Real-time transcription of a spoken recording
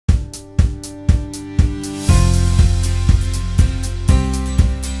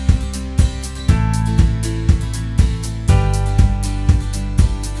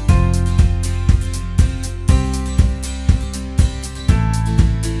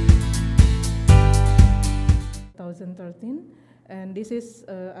2013. And this is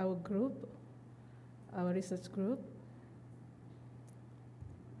our group, our research group.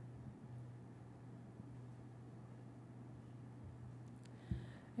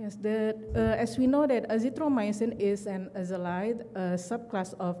 Yes, as we know that azithromycin is an azolide, a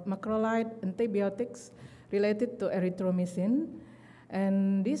subclass of macrolide antibiotics related to erythromycin.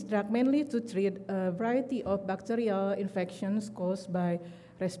 And this drug mainly to treat a variety of bacterial infections caused by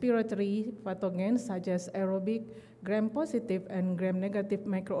respiratory pathogens such as aerobic, gram-positive, and gram-negative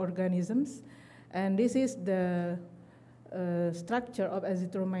microorganisms. And this is the structure of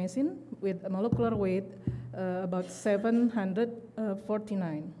azithromycin with a molecular weight about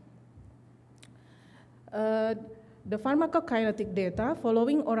 749. The pharmacokinetic data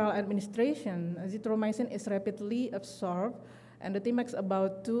following oral administration, azithromycin is rapidly absorbed and the Tmax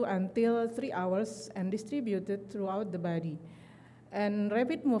about 2 until 3 hours and distributed throughout the body. And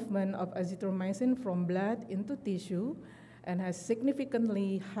rapid movement of azithromycin from blood into tissue and has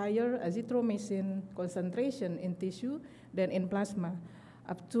significantly higher azithromycin concentration in tissue than in plasma,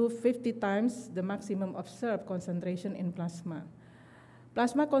 up to 50 times the maximum observed concentration in plasma.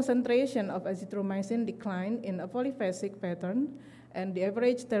 Plasma concentration of azithromycin declined in a polyphasic pattern, and the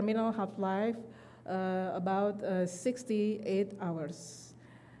average terminal half-life about 68 hours.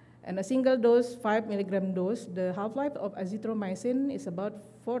 And a single dose, 5 milligram dose, the half-life of azithromycin is about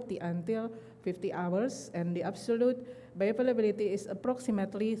 40 until 50 hours, and the absolute bioavailability is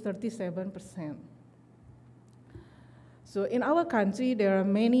approximately 37%. So in our country, there are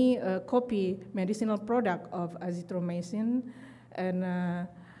many copy medicinal products of azithromycin, and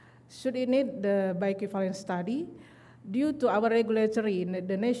should it need the bioequivalence study, due to our regulatory,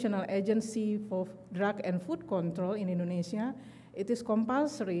 the National Agency for Drug and Food Control in Indonesia, it is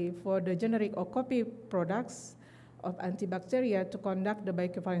compulsory for the generic or copy products of antibacteria to conduct the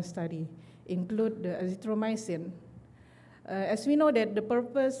bioequivalence study, include the azithromycin. As we know that the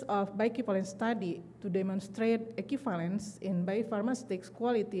purpose of bioequivalence study to demonstrate equivalence in biopharmaceutics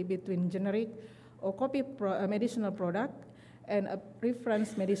quality between generic or copy medicinal product and a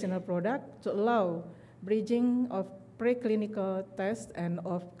reference medicinal product to allow bridging of preclinical tests and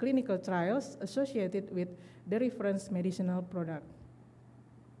of clinical trials associated with the reference medicinal product.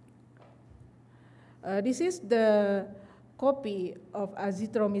 This is the copy of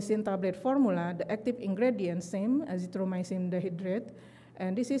azithromycin tablet formula, the active ingredient same, azithromycin dihydrate,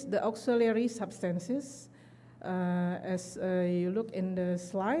 and this is the auxiliary substances as you look in the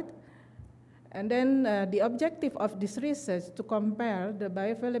slide. And then the objective of this research to compare the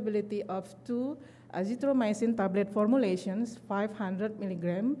bioavailability of two azithromycin tablet formulations, 500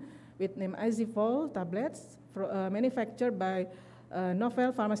 milligram with name Azivol tablets, manufactured by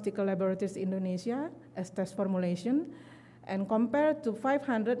Novel Pharmaceutical Laboratories Indonesia as test formulation, and compared to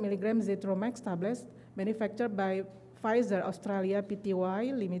 500 milligram Zithromax tablets manufactured by Pfizer Australia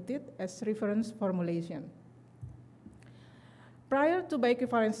Pty Limited as reference formulation. Prior to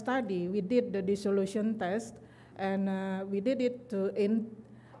bioequivalence study, we did the dissolution test, and we did it in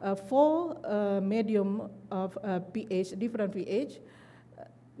a full medium of pH, different pH.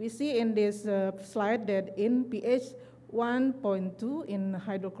 We see in this slide that in pH 1.2 in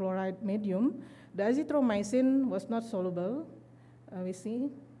hydrochloride medium, the azithromycin was not soluble, we see.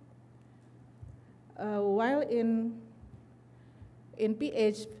 While in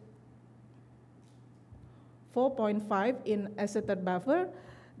pH 4.5 in acetate buffer,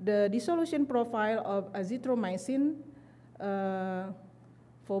 the dissolution profile of azithromycin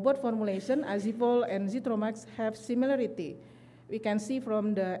for both formulation, Azivol and Zithromax, have similarity. We can see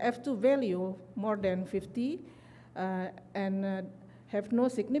from the F2 value more than 50 and have no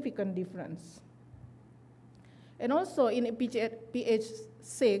significant difference. And also in pH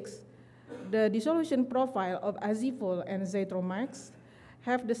 6, the dissolution profile of Azivol and Zithromax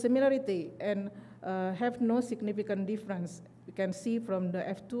have the similarity and have no significant difference. We can see from the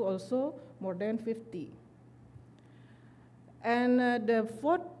F2 also more than 50. And the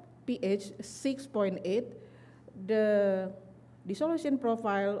fourth pH 6.8, the dissolution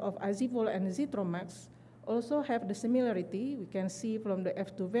profile of Azivol and Zithromax also have the similarity. We can see from the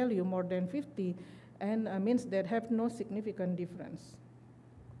F2 value more than 50 and means that have no significant difference.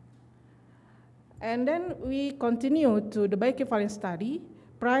 And then we continue to the bioequivalence study.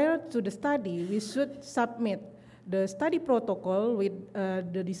 Prior to the study, we should submit the study protocol with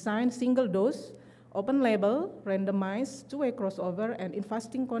the design single dose, open label, randomized, two-way crossover, and in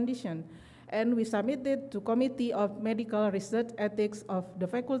fasting condition. And we submitted to Committee of Medical Research Ethics of the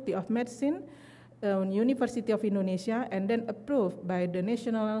Faculty of Medicine, University of Indonesia, and then approved by the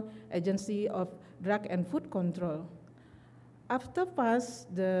National Agency of Drug and Food Control. After pass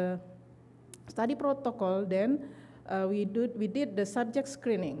the study protocol, then we did the subject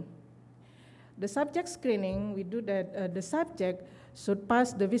screening. The subject screening, we do that the subject should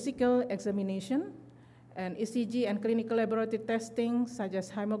pass the physical examination and ECG and clinical laboratory testing such as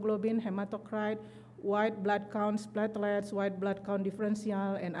hemoglobin, hematocrit, white blood counts, platelets, white blood count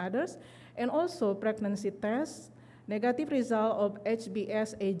differential, and others, and also pregnancy tests, negative result of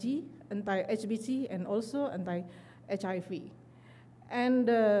HBsAg, anti-HBC, and also anti-HIV. And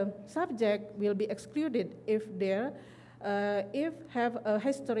the subject will be excluded if have a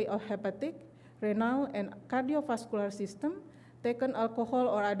history of hepatic, renal, and cardiovascular system, taken alcohol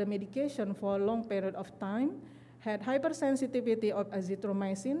or other medication for a long period of time, had hypersensitivity of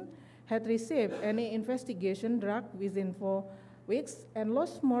azithromycin, had received any investigation drug within 4 weeks, and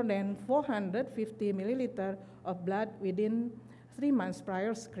lost more than 450 milliliters of blood within 3 months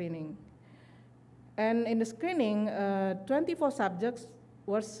prior screening. And in the screening, 24 subjects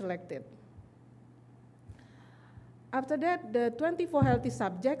were selected. After that, the 24 healthy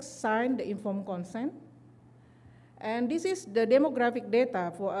subjects signed the informed consent. And this is the demographic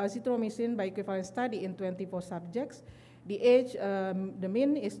data for azithromycin bioequivalence study in 24 subjects. The age, the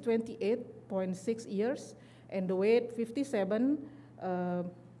mean is 28.6 years, and the weight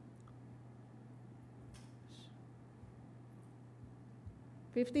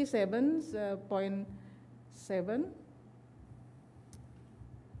 57.7.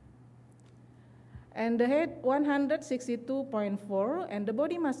 And the head 162.4, and the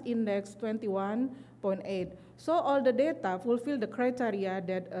body mass index 21.8. So all the data fulfill the criteria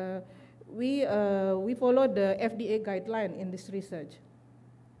that we follow the FDA guideline in this research.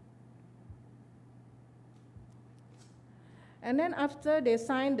 And then after they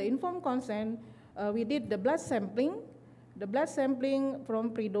signed the informed consent, we did the blood sampling. The blood sampling from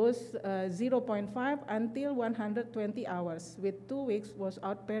pre-dose 0.5 until 120 hours with 2 weeks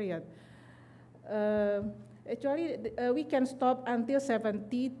washout period. Actually, we can stop until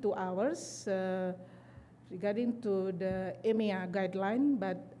 72 hours regarding to the EMEA guideline,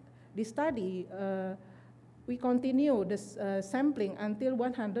 but the study, we continue this sampling until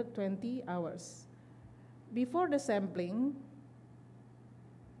 120 hours. Before the sampling,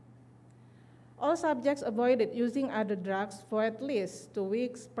 all subjects avoided using other drugs for at least 2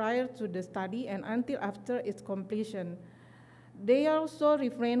 weeks prior to the study and until after its completion. They also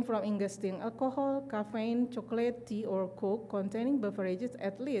refrain from ingesting alcohol, caffeine, chocolate, tea, or Coke containing beverages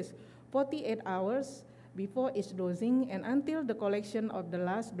at least 48 hours before each dosing and until the collection of the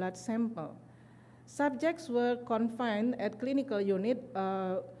last blood sample. Subjects were confined at clinical unit.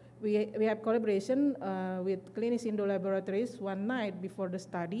 We have collaboration with Clinics Indo Laboratories one night before the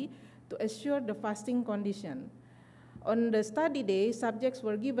study to assure the fasting condition. On the study day, subjects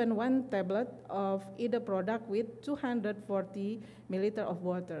were given 1 tablet of either product with 240 milliliters of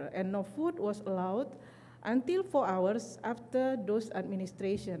water, and no food was allowed until 4 hours after dose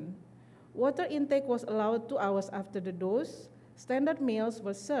administration. Water intake was allowed 2 hours after the dose. Standard meals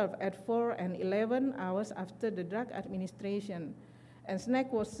were served at 4 and 11 hours after the drug administration, and snack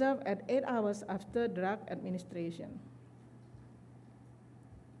was served at 8 hours after drug administration.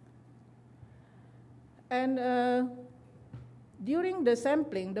 And during the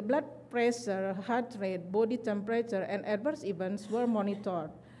sampling, the blood pressure, heart rate, body temperature, and adverse events were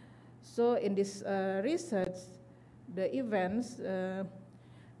monitored. So in this research, the events, the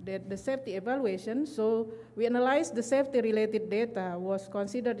safety evaluation, so we analyzed the safety-related data was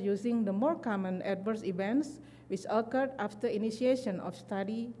considered using the more common adverse events which occurred after initiation of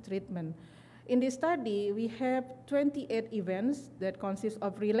study treatment. In this study, we have 28 events that consist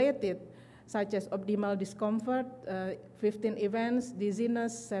of related, such as abdominal discomfort, 15 events,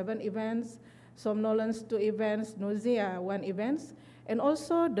 dizziness, 7 events, somnolence, 2 events, nausea, 1 event, and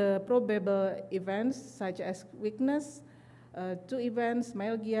also the probable events such as weakness, 2 events,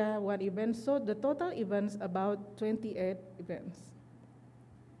 myalgia, 1 event. So the total events about 28 events.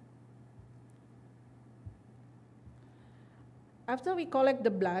 After we collect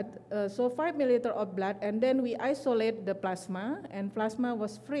the blood, so 5 milliliters of blood, and then we isolate the plasma, and plasma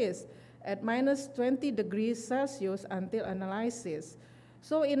was freeze at minus 20 degrees Celsius until analysis.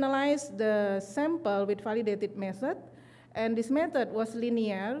 So we analyzed the sample with validated method, and this method was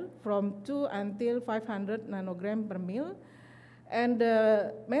linear from 2 until 500 nanogram per mil. And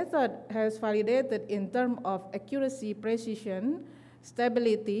the method has validated in terms of accuracy, precision,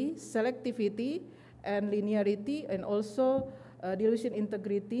 stability, selectivity, and linearity, and also dilution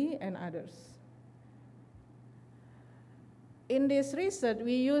integrity and others. In this research,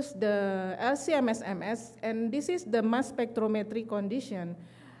 we use the LC-MS-MS, and this is the mass spectrometry condition.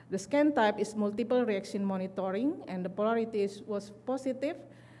 The scan type is multiple reaction monitoring, and the polarity was positive,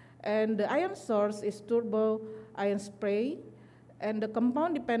 and the ion source is turbo ion spray, and the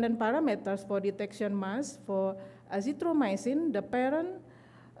compound-dependent parameters for detection mass for azithromycin, the parent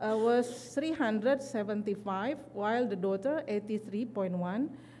was 375, while the daughter 83.1.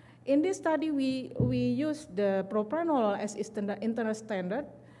 In this study, we used the propranolol as internal standard.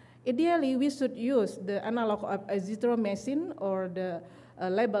 Ideally, we should use the analog of azithromycin or the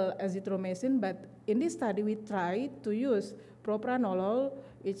label azithromycin, but in this study, we tried to use propranolol,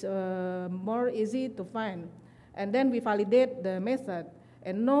 which more easy to find. And then we validate the method,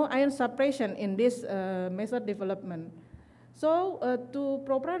 and no ion suppression in this method development. So to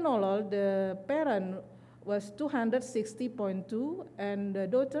propranolol, the parent was 260.2 and the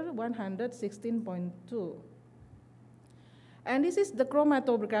daughter 116.2. And this is the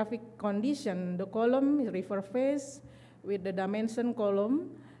chromatographic condition. The column is river phase with the dimension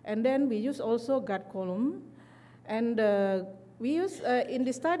column, and then we use also guard column. And we use, in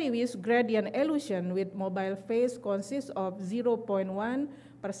the study, we use gradient elution with mobile phase consists of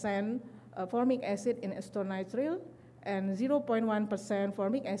 0.1% formic acid in acetonitrile and 0.1%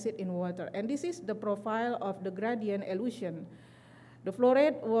 formic acid in water. And this is the profile of the gradient elution. The flow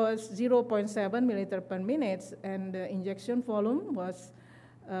rate was 0.7 milliliter per minute, and the injection volume was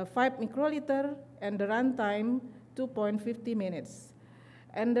 5 microliter, and the run time 2.50 minutes.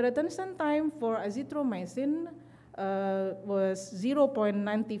 And the retention time for azithromycin was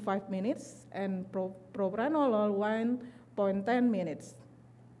 0.95 minutes, and propranolol 1.10 minutes.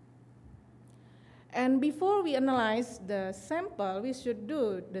 And before we analyze the sample, we should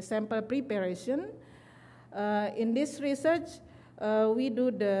do the sample preparation. In this research, we do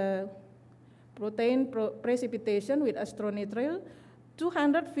the protein precipitation with acetonitrile.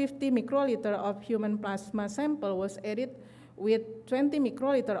 250 microliter of human plasma sample was added with 20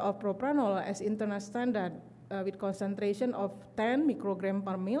 microliter of propranolol as internal standard with concentration of 10 microgram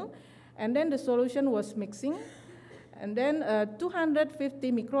per mil. And then the solution was mixing. And then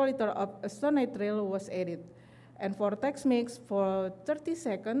 250 microliter of acetonitrile was added. And vortex mix for 30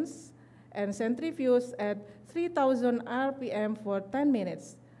 seconds and centrifuge at 3000 RPM for 10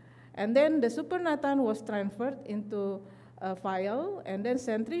 minutes. And then the supernatant was transferred into a vial and then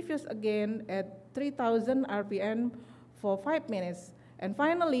centrifuge again at 3000 RPM for 5 minutes. And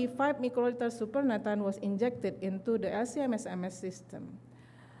finally, 5 microliter supernatant was injected into the LC-MS system.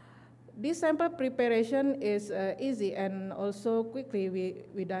 This sample preparation is easy and also quickly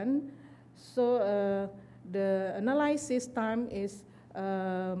we done. So the analysis time is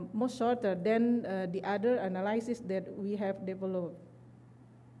much shorter than the other analysis that we have developed.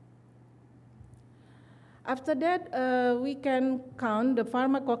 After that, we can count the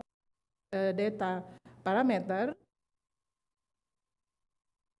pharmacokinetic data parameter.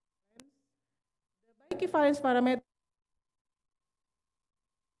 The bioequivalence parameter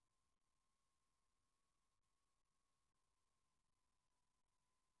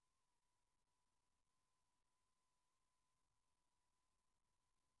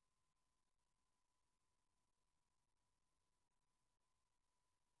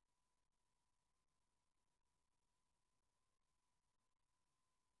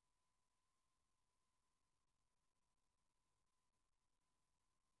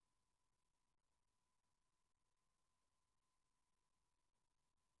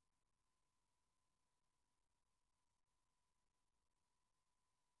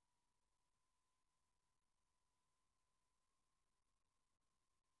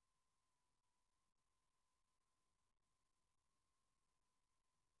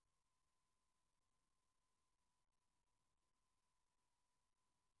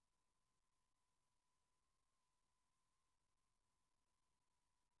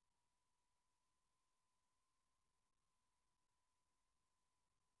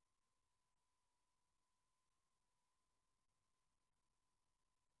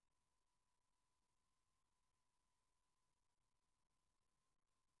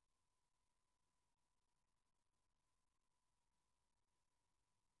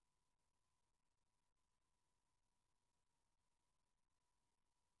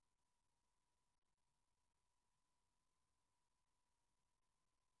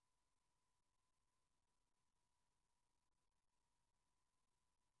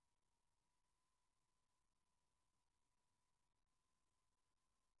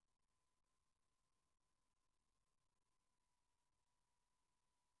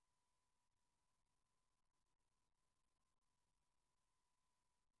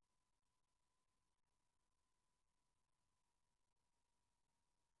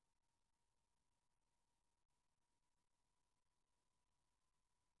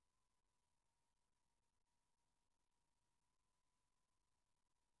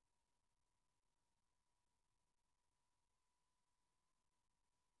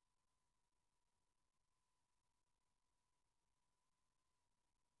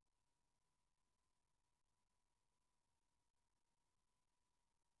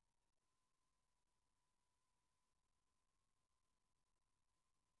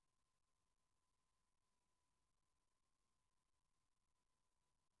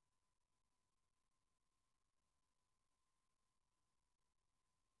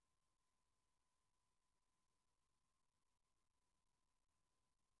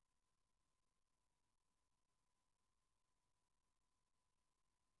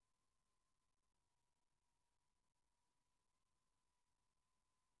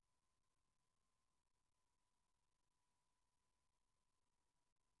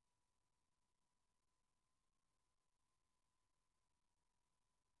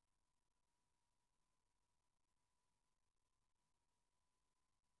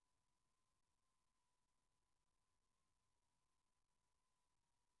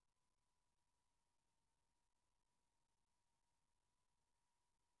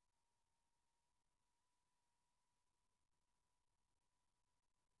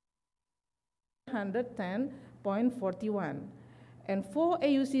 110.41. And for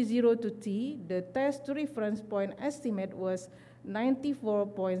AUC 0 to T, the test to reference point estimate was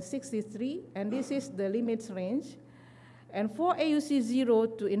 94.63, and this is the limits range. And for AUC 0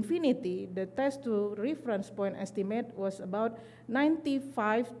 to infinity, the test to reference point estimate was about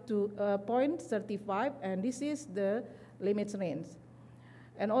 95.35, and this is the limits range.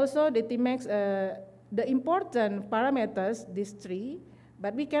 And also the Tmax, the important parameters, these three,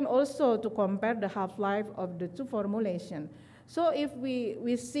 but we can also to compare the half-life of the two formulations. So if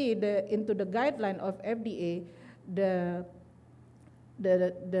we see into the guideline of FDA, the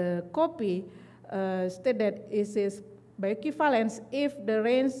copy state that it is bioequivalence if the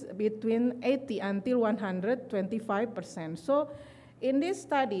range between 80 until 125%. So in this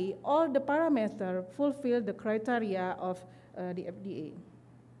study, all the parameters fulfill the criteria of the FDA.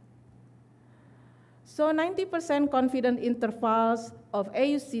 So 90% confident intervals of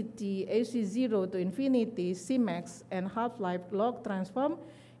AUCT, AUC 0 to infinity, Cmax, and half-life log transform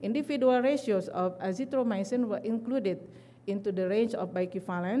individual ratios of azithromycin were included into the range of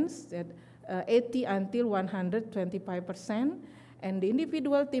bioequivalence at 80 until 125%, and the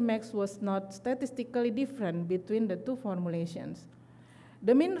individual Tmax was not statistically different between the two formulations.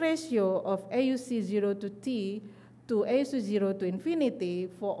 The mean ratio of AUC 0 to T to AUC 0 to infinity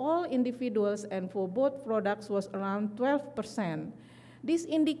for all individuals and for both products was around 12%. This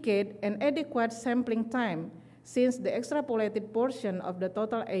indicates an adequate sampling time since the extrapolated portion of the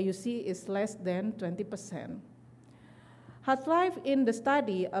total AUC is less than 20%. Half-life in the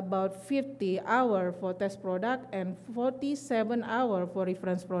study, about 50 hours for test product and 47 hours for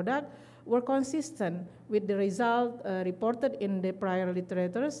reference product, were consistent with the result reported in the prior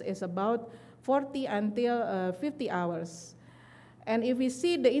literatures is about 40 until 50 hours. And if we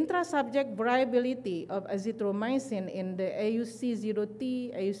see the intra-subject variability of azithromycin in the AUC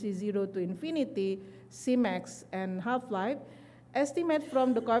 0T, AUC 0 to infinity, Cmax, and half-life, estimates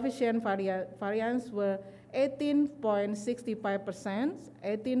from the coefficient variance were 18.65%,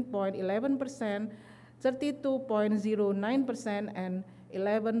 18.11%, 32.09%, and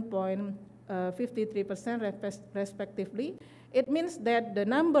 11.53% respectively. It means that the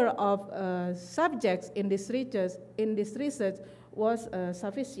number of subjects in this research was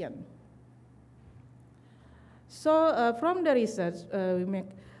sufficient. So from the research,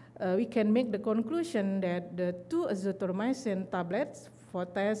 we can make the conclusion that the two azithromycin tablets for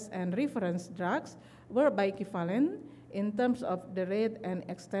test and reference drugs were bioequivalent in terms of the rate and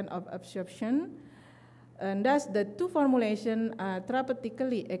extent of absorption, and thus the two formulations are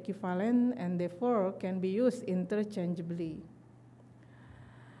therapeutically equivalent and therefore can be used interchangeably.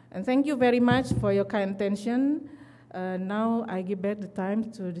 And thank you very much for your kind attention. Now I give back the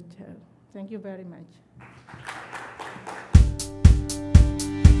time to the chair. Thank you very much.